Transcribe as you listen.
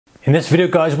In this video,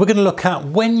 guys, we're going to look at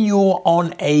when you're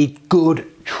on a good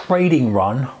trading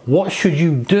run, what should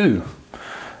you do?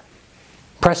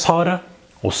 Press harder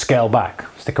or scale back?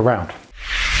 Stick around.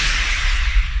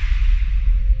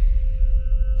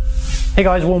 Hey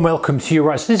guys, warm welcome to you.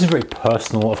 Right, so this is very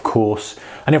personal, of course,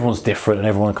 and everyone's different and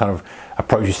everyone kind of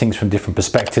approaches things from different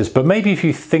perspectives. But maybe if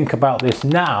you think about this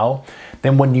now,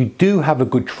 then when you do have a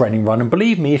good trading run, and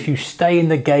believe me, if you stay in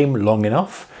the game long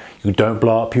enough, you don't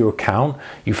blow up your account,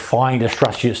 you find a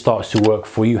strategy that starts to work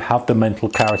for you, have the mental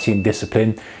clarity and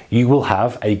discipline, you will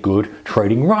have a good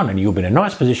trading run and you'll be in a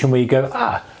nice position where you go,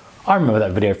 I remember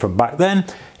that video from back then.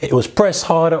 It was press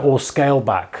harder or scale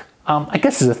back. I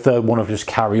guess there's a third one of just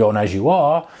carry on as you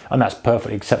are, and that's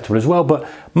perfectly acceptable as well, but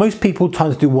most people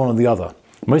tend to do one or the other.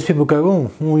 Most people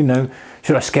go,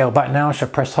 should I scale back now? Should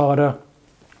I press harder?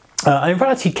 And in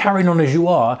reality, carrying on as you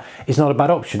are is not a bad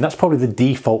option. That's probably the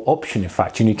default option, in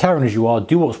fact. You carry on as you are,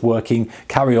 do what's working,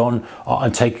 carry on,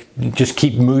 and just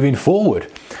keep moving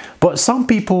forward. But some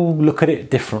people look at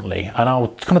it differently, and I'll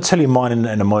kind of tell you mine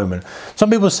in a moment. Some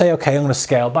people say, okay, I'm going to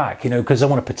scale back, because I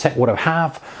want to protect what I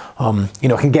have. I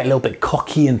can get a little bit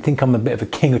cocky and think I'm a bit of a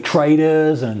king of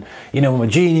traders, and I'm a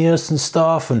genius and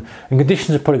stuff, and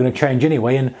conditions are probably going to change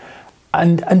anyway.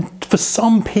 And for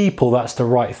some people, that's the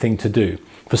right thing to do.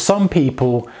 For some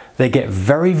people, they get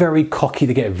very, very cocky,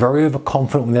 they get very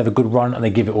overconfident when they have a good run and they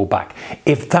give it all back.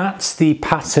 If that's the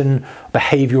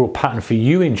behavioral pattern for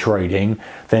you in trading,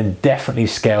 then definitely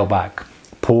scale back.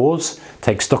 Pause,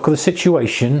 take stock of the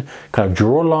situation, kind of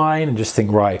draw a line and just think,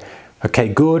 right, okay,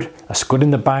 good, that's good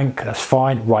in the bank, that's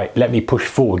fine, right, let me push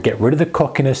forward. Get rid of the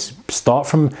cockiness, start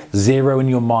from zero in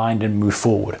your mind and move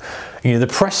forward. The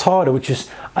press harder, which is,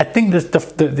 I think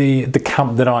the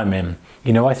camp that I'm in.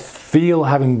 I feel,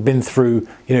 having been through,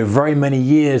 very many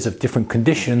years of different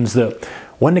conditions, that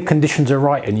when the conditions are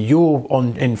right and you're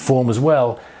in form as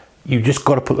well, you just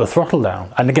got to put the throttle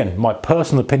down. And again, my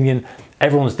personal opinion,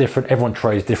 everyone's different, everyone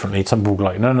trades differently. Some people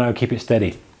are like, no, keep it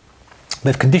steady. But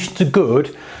if conditions are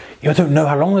good, I don't know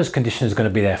how long those conditions are going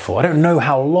to be there for. I don't know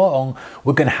how long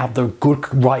we're going to have the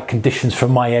good, right conditions for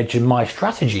my edge and my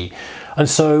strategy. And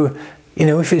so,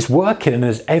 if it's working and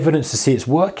there's evidence to see it's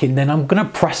working, then I'm going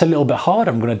to press a little bit harder.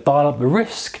 I'm going to dial up the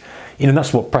risk.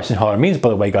 That's what pressing harder means, by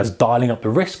the way, guys, dialing up the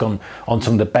risk on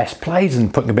some of the best plays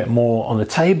and putting a bit more on the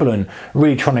table and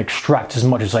really trying to extract as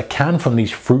much as I can from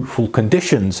these fruitful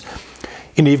conditions.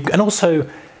 And also,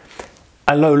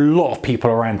 I know a lot of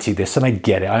people are anti this, and I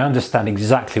get it. I understand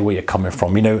exactly where you're coming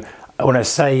from. When I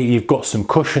say you've got some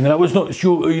cushion, that was not, it's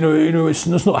your,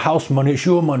 it's not house money, it's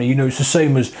your money. It's the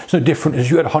same as, it's no different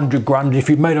as you had 100 grand. If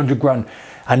you've made 100 grand,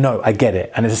 I know, I get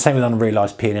it. And it's the same with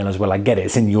unrealized P&L as well. I get it.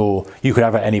 It's in you could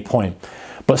have it at any point.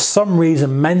 But some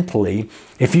reason mentally,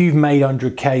 if you've made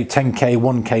 100K, 10K,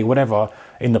 1K, whatever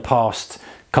in the past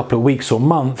couple of weeks or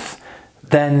month,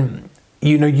 then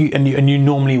you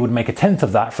normally would make a tenth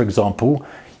of that, for example,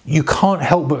 you can't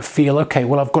help but feel, okay,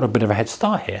 well, I've got a bit of a head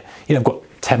start here. I've got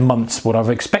 10 months what I've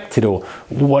expected, or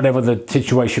whatever the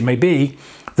situation may be.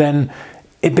 Then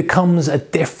it becomes a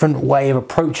different way of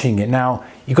approaching it. Now,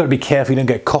 you've got to be careful you don't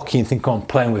get cocky and think, oh, I'm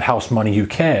playing with house money, who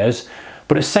cares?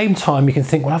 But at the same time, you can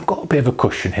think, well, I've got a bit of a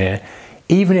cushion here.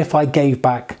 Even if I gave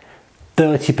back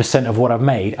 30% of what I've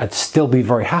made, I'd still be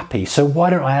very happy. So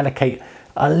why don't I allocate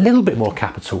a little bit more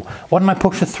capital? Why don't I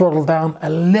push the throttle down a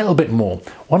little bit more?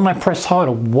 Why don't I press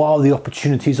harder while the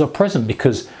opportunities are present?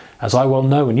 Because as I well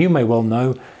know, and you may well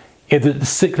know, the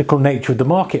cyclical nature of the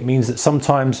market means that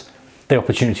sometimes the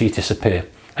opportunities disappear.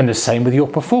 And the same with your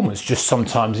performance. Just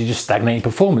sometimes you just stagnate in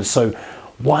performance. So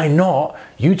why not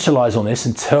utilize on this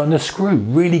and turn the screw?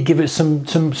 Really give it some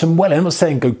well. I'm not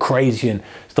saying go crazy and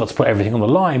start to put everything on the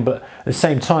line, but at the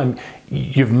same time,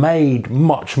 you've made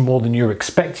much more than you're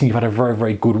expecting. You've had a very,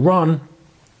 very good run.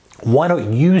 Why not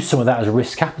use some of that as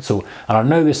risk capital? And I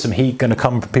know there's some heat going to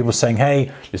come from people saying,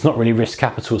 hey, it's not really risk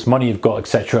capital, it's money you've got,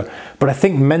 etc. But I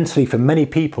think mentally for many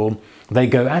people, they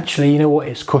go, actually, you know what,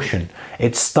 it's cushion.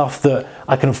 It's stuff that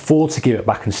I can afford to give it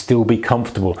back and still be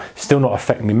comfortable, still not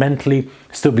affect me mentally,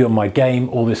 still be on my game,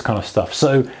 all this kind of stuff.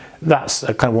 So that's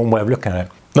kind of one way of looking at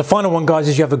it. The final one, guys,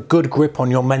 is you have a good grip on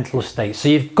your mental state. So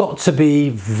you've got to be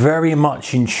very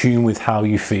much in tune with how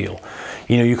you feel.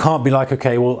 You can't be like,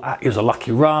 okay, well, it was a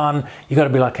lucky run. You got to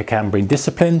be like, okay, I'm being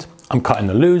disciplined. I'm cutting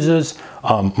the losers.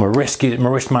 My risk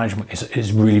management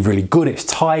is really, really good. It's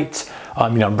tight.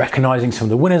 I'm recognizing some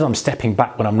of the winners. I'm stepping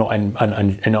back when I'm not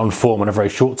on form on a very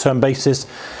short-term basis.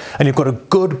 And you've got a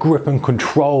good grip and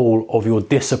control of your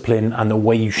discipline and the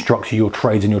way you structure your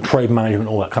trades and your trade management,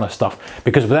 all that kind of stuff.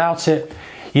 Because without it,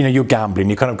 you're gambling.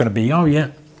 You're kind of going to be, oh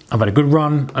yeah, I've had a good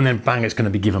run, and then bang, it's going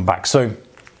to be given back. So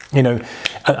You know,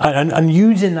 and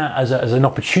using that as an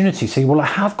opportunity, say, well, I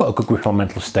have got a good grip on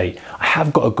mental state, I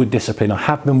have got a good discipline, I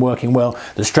have been working well,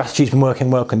 the strategy's been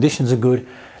working well, conditions are good.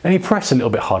 Let me press a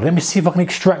little bit harder. Let me see if I can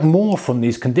extract more from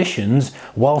these conditions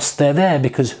whilst they're there,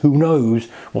 because who knows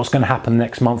what's going to happen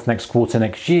next month, next quarter,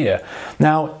 next year.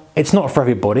 Now, it's not for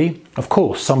everybody. Of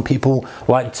course, some people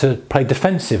like to play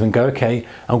defensive and go, okay,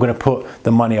 I'm going to put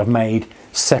the money I've made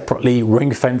separately,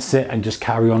 ring fence it, and just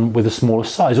carry on with a smaller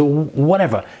size or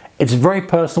whatever. It's very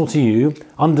personal to you.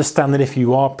 Understand that if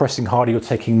you are pressing harder, you're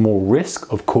taking more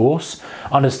risk, of course.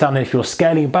 Understand that if you're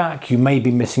scaling back, you may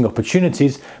be missing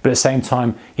opportunities, but at the same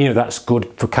time, you know, that's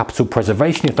good for capital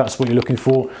preservation if that's what you're looking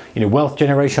for. You know, wealth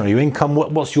generation or your income,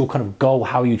 what's your kind of goal,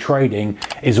 how are you trading,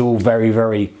 is all very,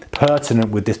 very pertinent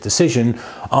with this decision.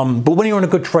 But when you're on a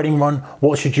good trading run,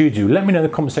 what should you do? Let me know in the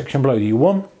comment section below. Do you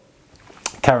want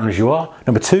carry on as you are?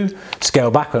 Number 2, scale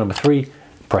back. Or number 3,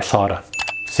 press harder.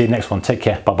 See you next one. Take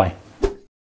care. Bye-bye.